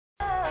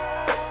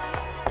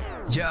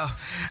Yo,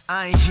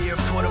 I ain't here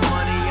for the money,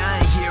 I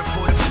ain't here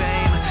for the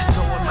fame.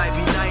 Though it might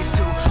be nice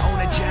to own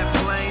a jet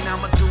plane,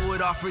 I'ma do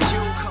it all for you.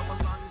 Come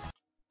along.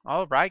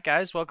 Alright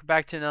guys, welcome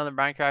back to another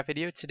Minecraft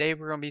video. Today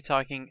we're going to be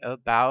talking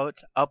about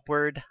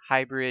upward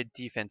hybrid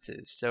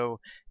defenses. So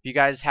if you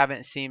guys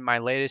haven't seen my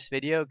latest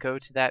video, go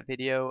to that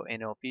video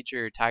and it'll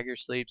feature Tiger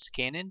Sleep's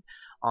cannon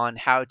on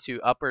how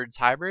to upwards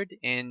hybrid.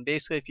 And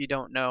basically, if you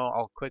don't know,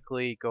 I'll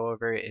quickly go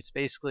over it. It's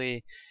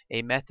basically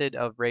a method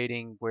of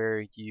raiding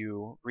where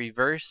you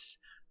reverse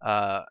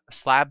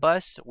slab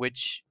bust,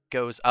 which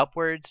goes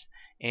upwards,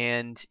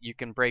 and you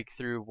can break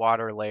through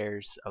water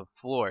layers of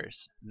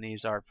floors. And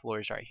these are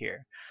floors right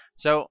here.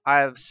 So I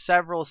have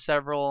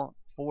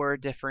four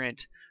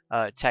different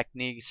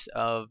techniques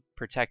of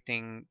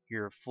protecting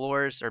your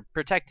floors or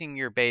protecting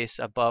your base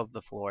above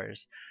the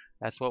floors.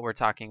 That's what we're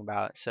talking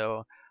about.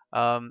 So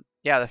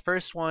yeah, the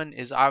first one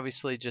is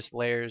obviously just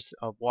layers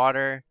of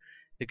water.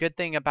 The good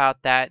thing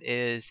about that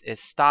is it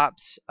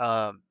stops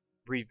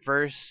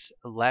reverse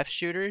left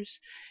shooters,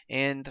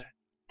 and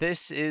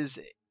this is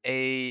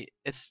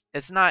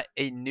it's not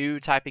a new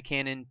type of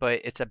cannon, but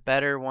it's a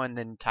better one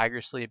than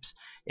Tiger Sleep's.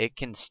 It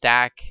can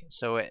stack,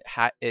 so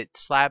it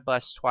slab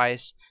busts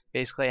twice.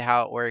 Basically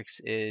how it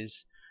works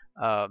is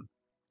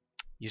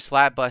you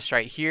slab bust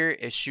right here,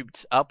 it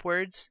shoots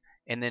upwards,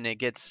 and then it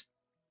gets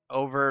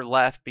over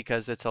left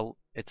because it's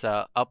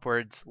a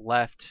upwards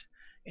left,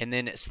 and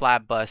then it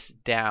slab busts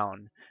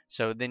down.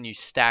 So then you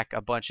stack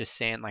a bunch of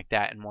sand like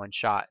that in one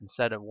shot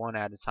instead of one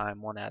at a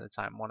time, one at a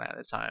time, one at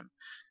a time.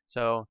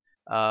 So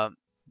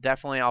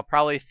definitely I'll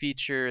probably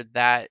feature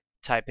that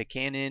type of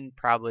cannon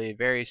probably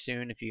very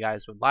soon if you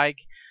guys would like.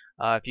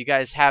 If you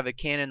guys have a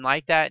cannon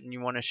like that and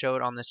you want to show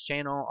it on this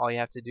channel, all you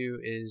have to do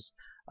is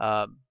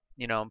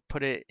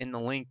put it in the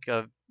link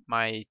of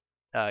my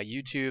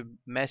YouTube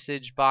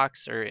message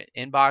box or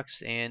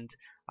inbox, and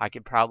I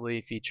could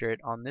probably feature it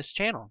on this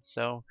channel.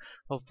 So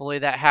hopefully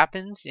that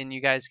happens and you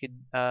guys could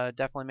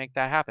definitely make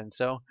that happen.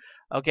 So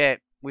okay,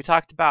 we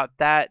talked about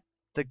that.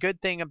 The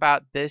good thing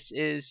about this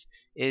is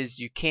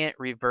you can't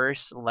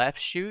reverse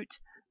left shoot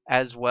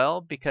as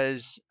well,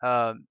 because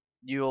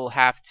you'll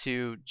have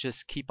to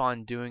just keep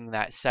on doing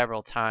that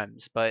several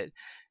times. But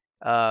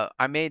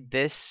I made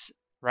this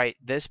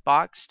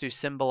box to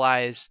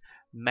symbolize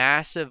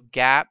massive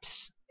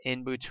gaps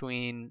in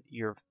between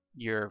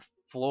your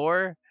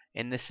floor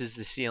and this is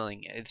the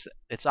ceiling.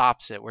 It's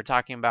opposite. We're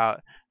talking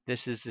about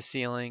this is the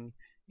ceiling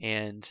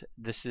and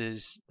this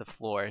is the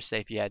floor.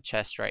 Say if you had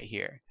chest right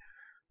here.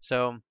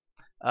 So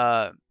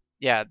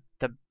yeah,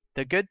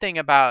 the good thing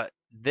about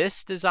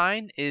this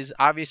design is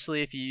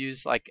obviously if you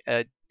use like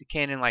a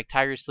cannon like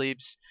Tiger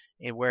Sleep's,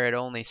 and where it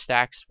only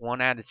stacks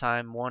one at a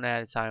time, one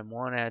at a time,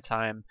 one at a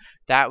time,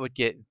 that would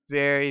get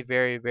very,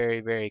 very, very,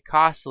 very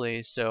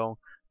costly. So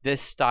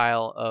this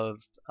style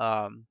of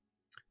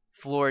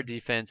floor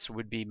defense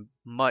would be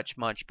much,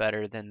 much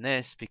better than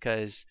this,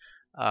 because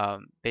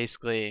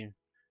basically,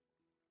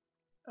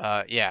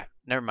 yeah,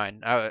 never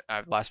mind.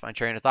 I've lost my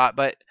train of thought.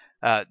 But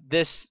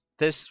this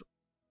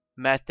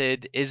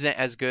method isn't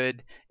as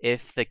good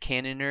if the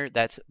cannoner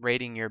that's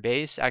raiding your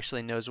base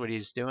actually knows what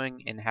he's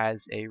doing and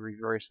has a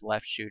reverse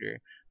left shooter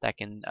that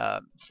can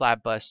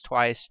slab bust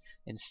twice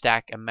and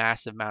stack a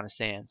massive amount of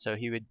sand. So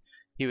he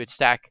would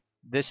stack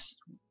this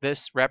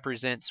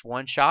represents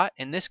one shot,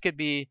 and this could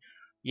be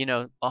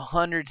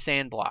 100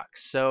 sand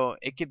blocks. So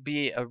it could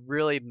be a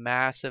really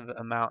massive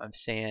amount of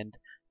sand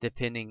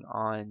depending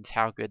on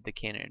how good the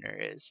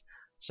cannoner is.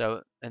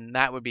 So, and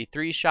that would be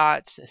 3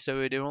 shots,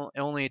 so it would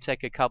only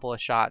take a couple of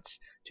shots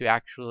to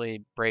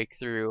actually break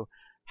through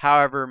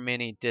however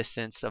many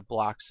distance of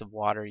blocks of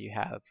water you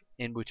have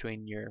in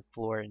between your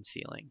floor and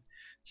ceiling.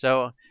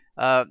 So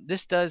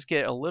this does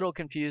get a little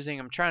confusing.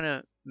 I'm trying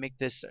to make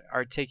this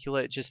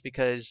articulate just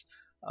because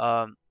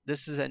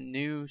this is a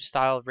new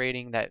style of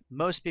raiding that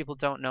most people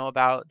don't know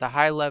about. The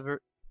high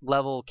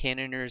level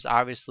cannoners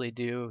obviously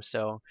do,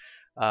 so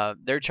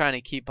they're trying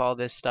to keep all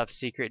this stuff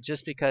secret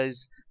just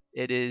because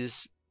it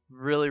is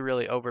really,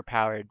 really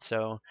overpowered.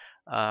 So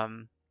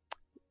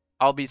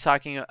I'll be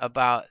talking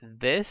about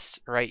this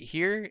right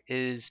here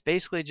is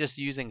basically just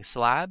using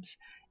slabs,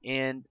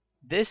 and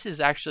this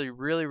is actually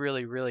really,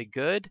 really, really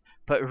good,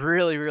 but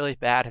really, really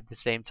bad at the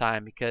same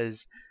time,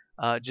 because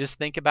just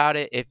think about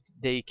it. If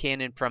they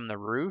cannon from the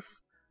roof,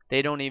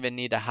 they don't even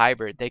need a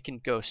hybrid. They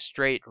can go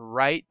straight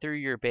right through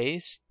your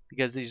base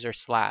because these are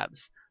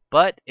slabs.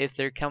 But if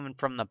they're coming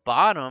from the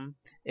bottom,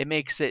 it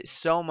makes it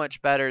so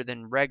much better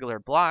than regular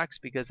blocks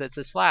because it's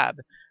a slab.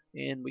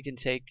 And we can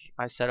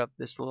I set up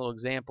this little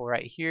example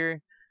right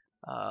here.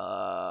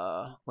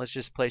 Let's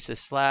just place a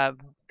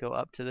slab, go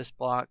up to this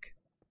block,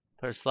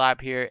 put a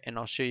slab here, and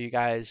I'll show you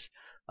guys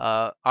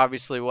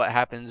obviously what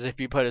happens if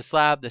you put a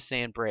slab. The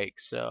sand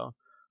breaks. So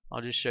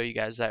I'll just show you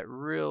guys that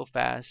real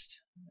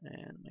fast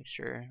and make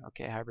sure,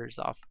 okay, hybrid is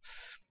off.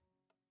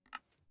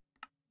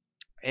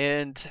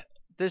 And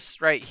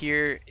this right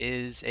here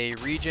is a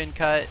regen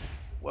cut.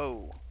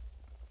 Whoa.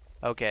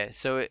 Okay,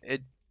 so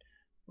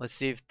let's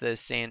see if the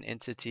sand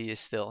entity is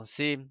still.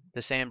 See,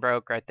 the sand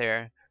broke right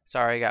there.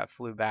 Sorry, I got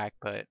flew back,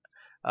 but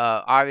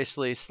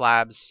Obviously,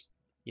 slabs,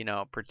 you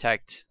know,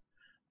 protect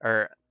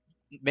or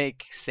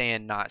make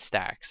sand not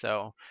stack.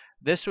 So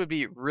this would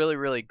be really,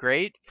 really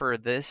great for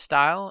this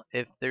style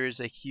if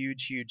there's a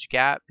huge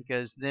gap,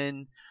 because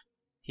then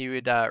he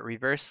would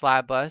reverse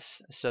slab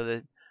bus so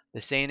that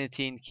the sand and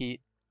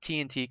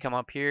TNT come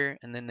up here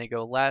and then they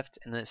go left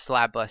and then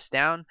slab bus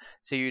down.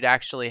 So you'd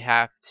actually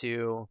have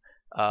to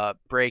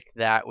break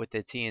that with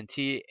the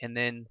TNT and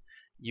then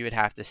you would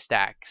have to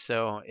stack.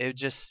 So it would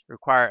just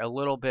require a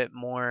little bit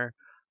more,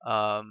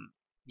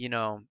 you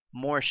know,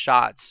 more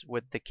shots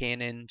with the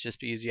cannon just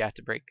because you have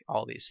to break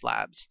all these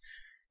slabs.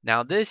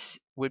 Now this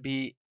would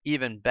be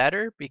even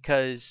better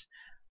because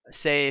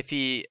say if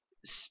he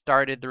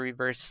started the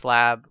reverse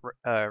slab,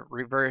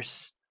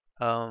 reverse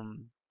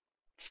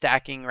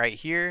stacking right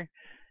here,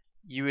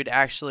 you would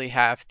actually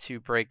have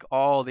to break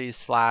all these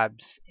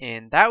slabs,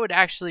 and that would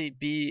actually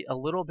be a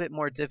little bit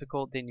more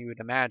difficult than you would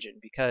imagine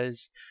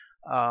because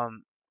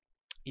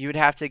you would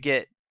have to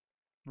get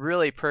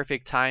really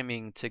perfect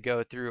timing to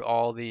go through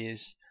all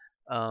these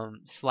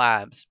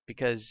slabs,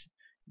 because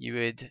you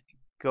would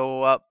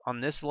go up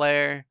on this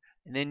layer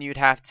and then you would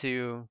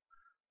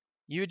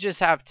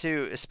just have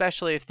to,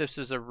 especially if this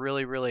was a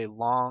really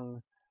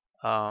long,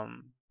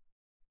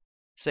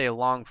 say a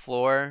long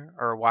floor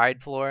or a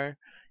wide floor,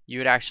 you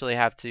would actually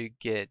have to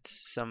get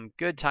some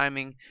good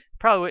timing.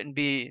 Probably wouldn't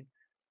be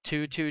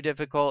too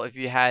difficult if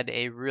you had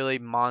a really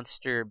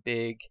monster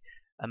big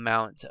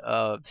amount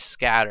of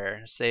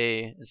scatter.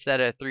 Say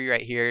instead of 3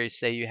 right here,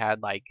 say you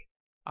had like,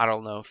 I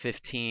don't know,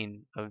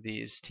 15 of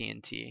these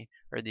TNT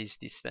or these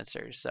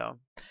dispensers. So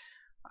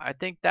I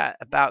think that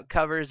about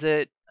covers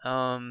it.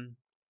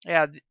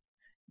 Yeah,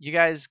 you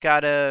guys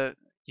gotta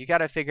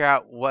figure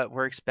out what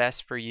works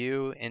best for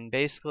you, and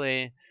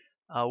basically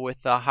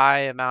with the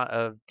high amount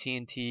of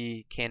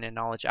TNT cannon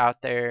knowledge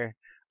out there,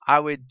 I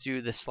would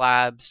do the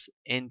slabs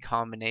in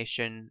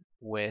combination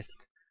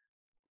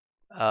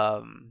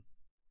um,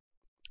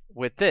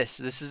 with this.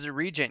 This is a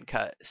regen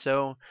cut.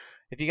 So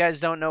if you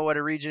guys don't know what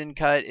a regen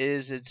cut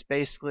is, it's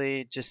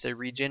basically just a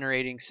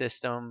regenerating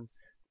system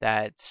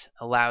that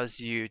allows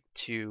you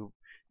to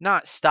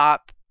not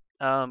stop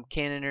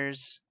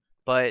cannoners,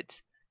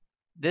 but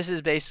this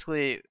is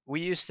basically,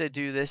 we used to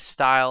do this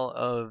style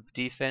of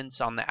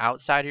defense on the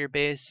outside of your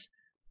base,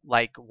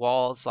 like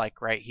walls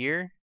like right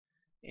here,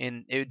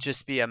 and it would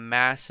just be a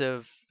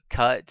massive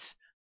cut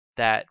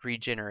that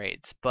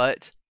regenerates.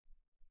 But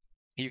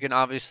you can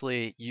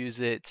obviously use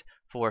it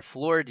for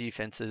floor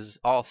defenses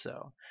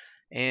also.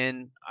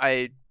 And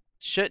I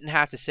shouldn't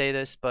have to say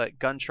this, but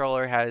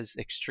Guntroller has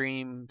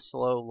extreme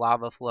slow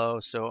lava flow,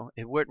 so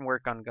it wouldn't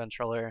work on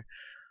Guntroller.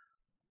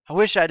 I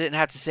wish I didn't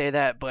have to say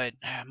that, but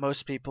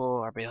most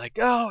people are be like,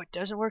 "Oh, it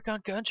doesn't work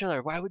on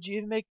Guntroller. Why would you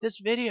even make this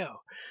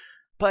video?"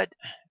 But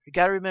you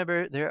gotta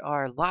remember there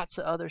are lots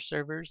of other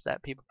servers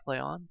that people play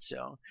on, so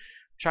I'm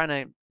trying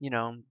to, you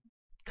know,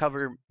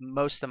 cover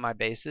most of my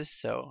bases.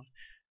 So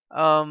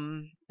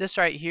this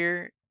right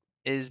here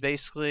is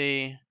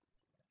basically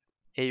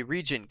a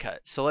regen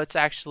cut. So let's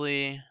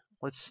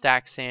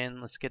stack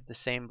sand. Let's get the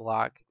same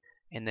block,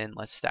 and then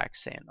let's stack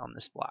sand on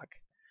this block.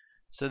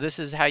 So this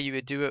is how you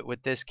would do it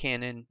with this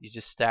cannon. You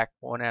just stack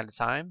one at a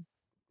time.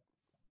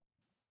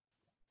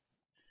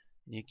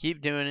 You keep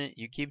doing it,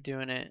 you keep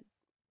doing it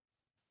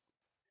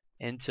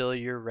until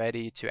you're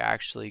ready to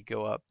actually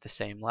go up the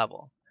same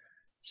level.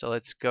 So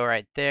let's go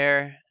right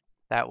there.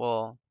 That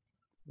will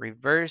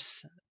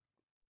reverse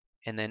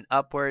and then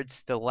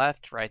upwards to the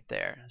left right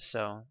there.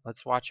 So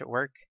let's watch it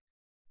work.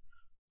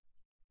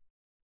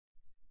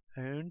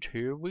 And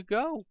here we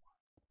go.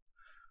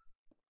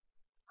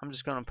 I'm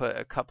just going to put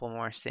a couple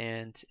more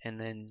sand, and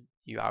then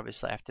you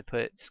obviously have to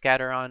put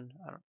scatter on.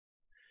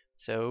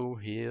 So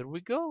here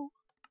we go.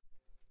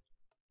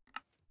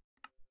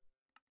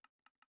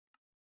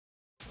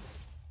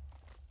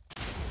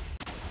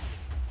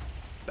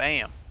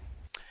 Bam.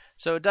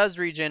 So it does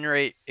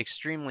regenerate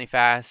extremely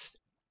fast.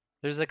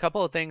 There's a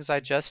couple of things I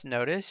just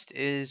noticed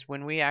is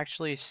when we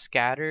actually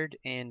scattered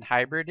and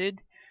hybrided,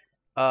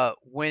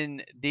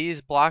 when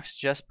these blocks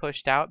just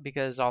pushed out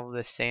because all of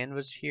the sand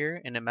was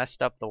here and it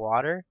messed up the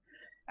water,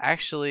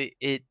 actually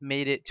it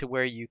made it to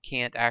where you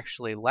can't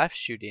actually left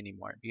shoot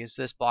anymore because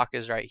this block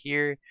is right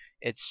here.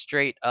 It's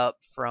straight up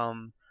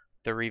from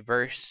the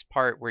reverse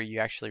part where you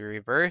actually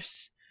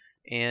reverse,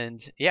 and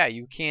yeah,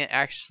 you can't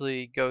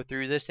actually go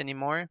through this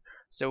anymore.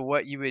 So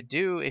what you would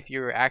do if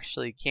you were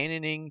actually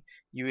cannoning,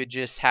 you would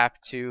just have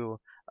to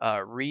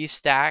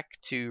restack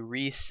to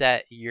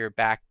reset your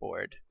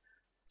backboard.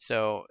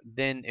 So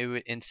then it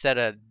would, instead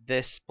of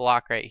this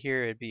block right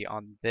here, it'd be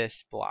on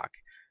this block.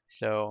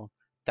 So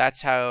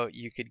that's how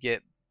you could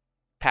get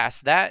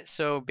past that.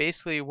 So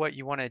basically what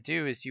you want to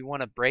do is you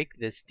want to break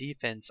this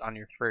defense on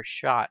your first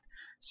shot,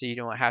 so you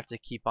don't have to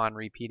keep on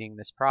repeating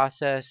this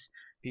process,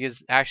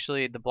 because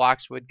actually the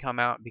blocks would come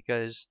out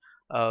because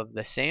of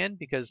the sand,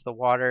 because the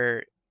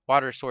water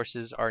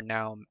sources are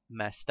now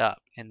messed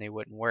up and they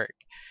wouldn't work.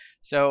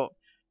 So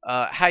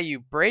How you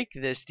break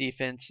this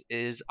defense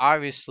is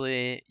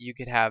obviously you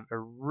could have a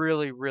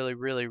really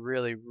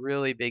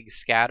big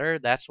scatter.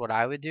 That's what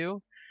I would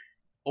do.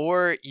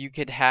 Or you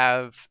could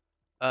have,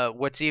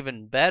 what's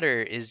even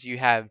better is you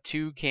have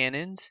two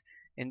cannons,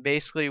 and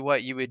basically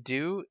what you would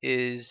do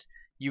is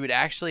you would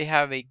actually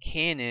have a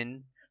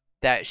cannon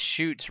that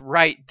shoots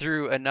right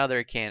through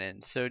another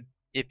cannon. So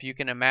if you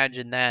can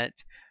imagine that,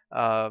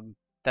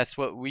 that's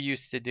what we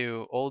used to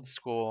do old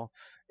school,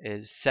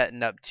 is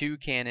setting up two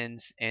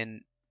cannons,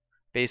 and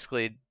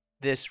basically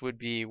this would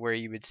be where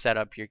you would set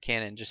up your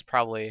cannon, just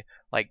probably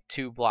like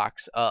 2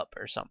 blocks up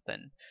or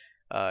something.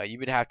 You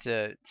would have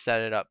to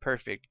set it up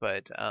perfect,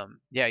 but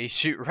yeah, you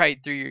shoot right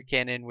through your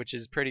cannon, which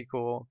is pretty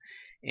cool.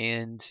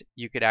 And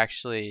you could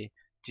actually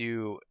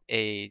do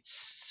a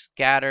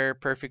scatter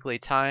perfectly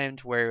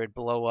timed where it would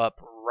blow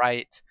up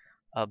right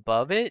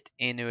above it,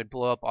 and it would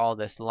blow up all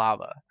this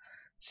lava.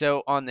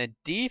 So on the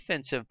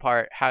defensive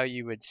part, how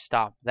you would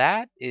stop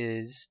that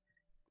is,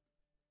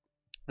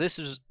 this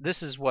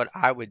is what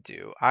I would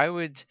do. I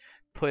would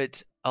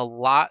put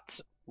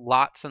lots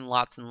and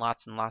lots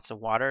of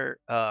water,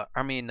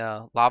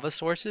 lava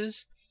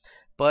sources,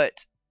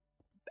 but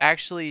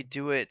actually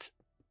do it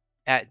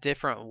at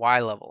different Y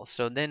levels.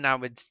 So then I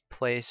would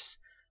place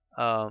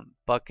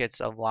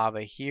buckets of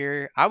lava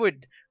here. I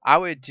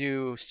would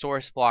do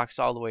source blocks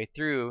all the way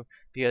through,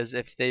 because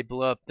if they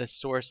blow up the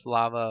source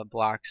lava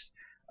blocks,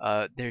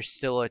 there's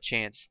still a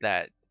chance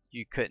that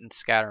you couldn't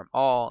scatter them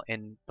all,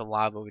 and the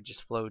lava would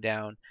just flow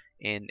down,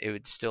 and it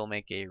would still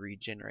make a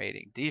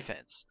regenerating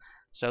defense.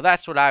 So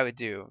that's what I would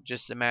do.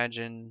 Just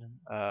imagine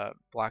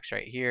blocks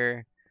right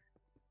here.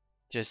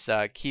 Just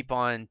keep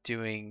on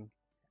doing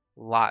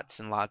lots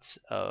and lots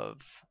of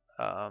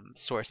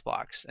source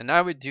blocks. And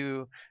I would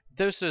do,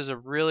 this was a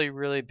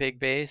really big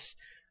base,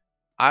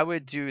 I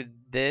would do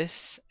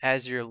this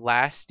as your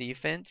last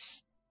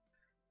defense,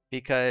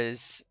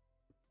 because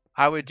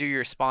I would do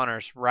your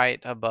spawners right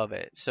above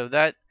it. So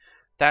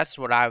that's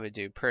what I would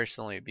do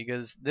personally,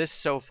 because this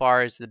so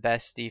far is the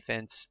best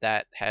defense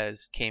that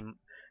has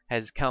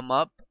come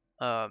up.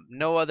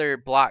 No other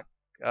block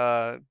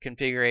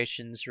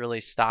configurations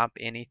really stop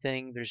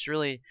anything. There's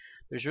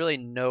really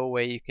no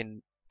way you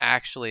can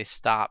actually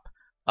stop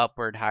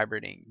upward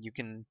hybriding. You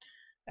can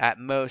at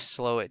most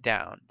slow it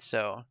down.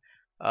 So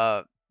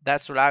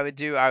that's what I would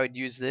do. I would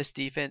use this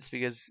defense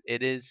because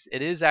it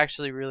is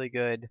actually really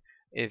good.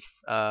 If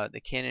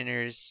the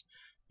cannoners,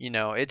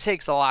 it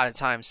takes a lot of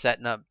time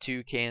setting up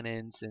two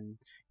cannons, and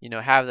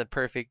have the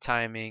perfect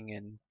timing,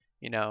 and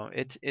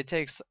it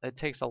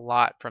takes a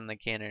lot from the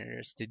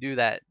cannoners to do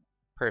that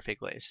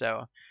perfectly.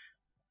 So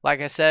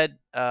like I said,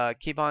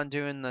 keep on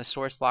doing the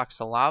source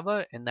blocks of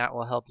lava, and that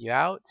will help you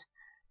out.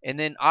 And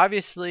then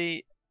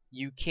obviously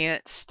you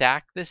can't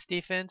stack this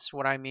defense.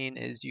 What I mean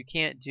is you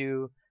can't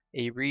do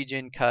a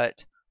regen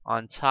cut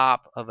on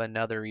top of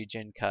another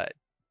regen cut,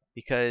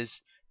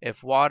 because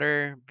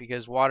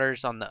because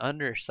water's on the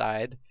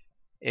underside,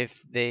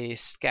 if they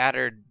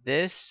scattered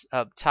this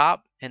up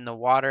top and the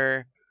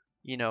water,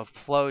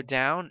 flowed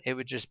down, it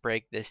would just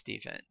break this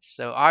defense.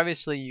 So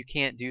obviously you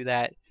can't do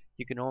that.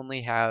 You can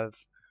only have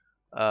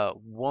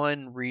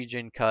one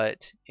regen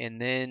cut,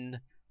 and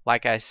then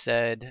like I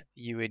said,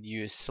 you would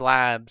use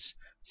slabs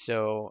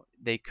so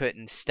they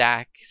couldn't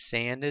stack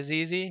sand as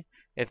easy.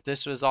 If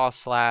this was all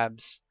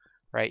slabs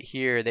right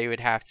here, they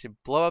would have to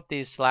blow up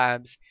these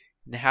slabs,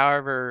 and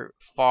however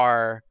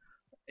far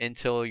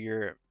until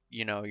your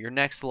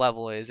next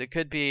level is, it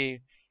could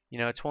be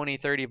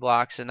 20-30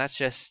 blocks, and that's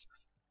just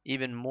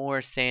even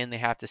more sand they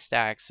have to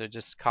stack, so it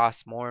just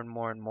costs more and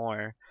more and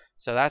more.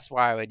 So that's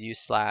why I would use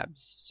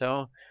slabs.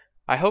 So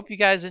I hope you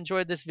guys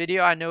enjoyed this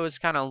video. I know it's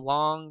kind of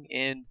long,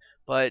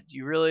 but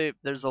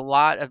there's a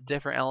lot of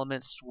different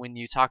elements when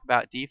you talk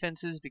about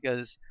defenses,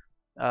 because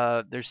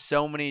there's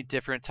so many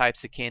different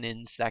types of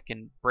cannons that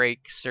can break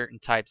certain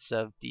types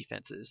of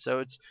defenses.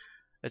 So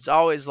it's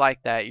always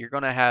like that. You're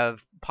going to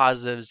have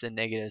positives and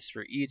negatives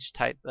for each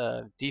type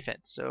of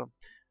defense. So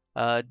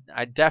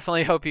I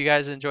definitely hope you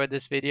guys enjoyed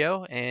this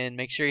video, and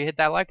make sure you hit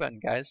that like button,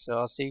 guys. So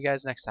I'll see you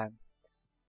guys next time.